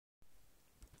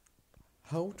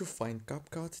how to find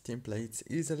CapCut templates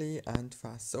easily and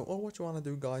fast. So all what you want to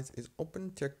do, guys, is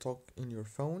open TikTok in your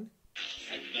phone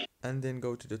and then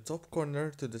go to the top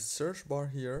corner to the search bar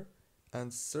here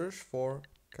and search for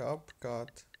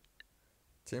CapCut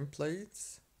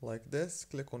templates like this.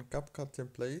 Click on CapCut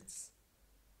templates.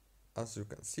 As you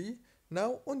can see,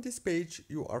 now on this page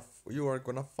you are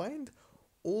gonna find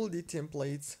all the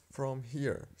templates from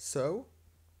here. So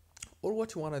all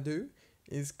what you want to do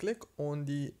is click on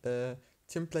the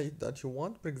template that you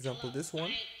want, for example this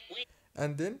one,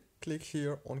 and then click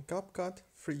here on CapCut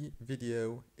free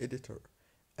video editor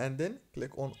and then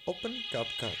click on open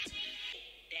CapCut.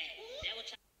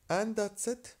 And that's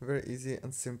it, very easy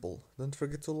and simple. Don't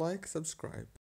forget to like, subscribe.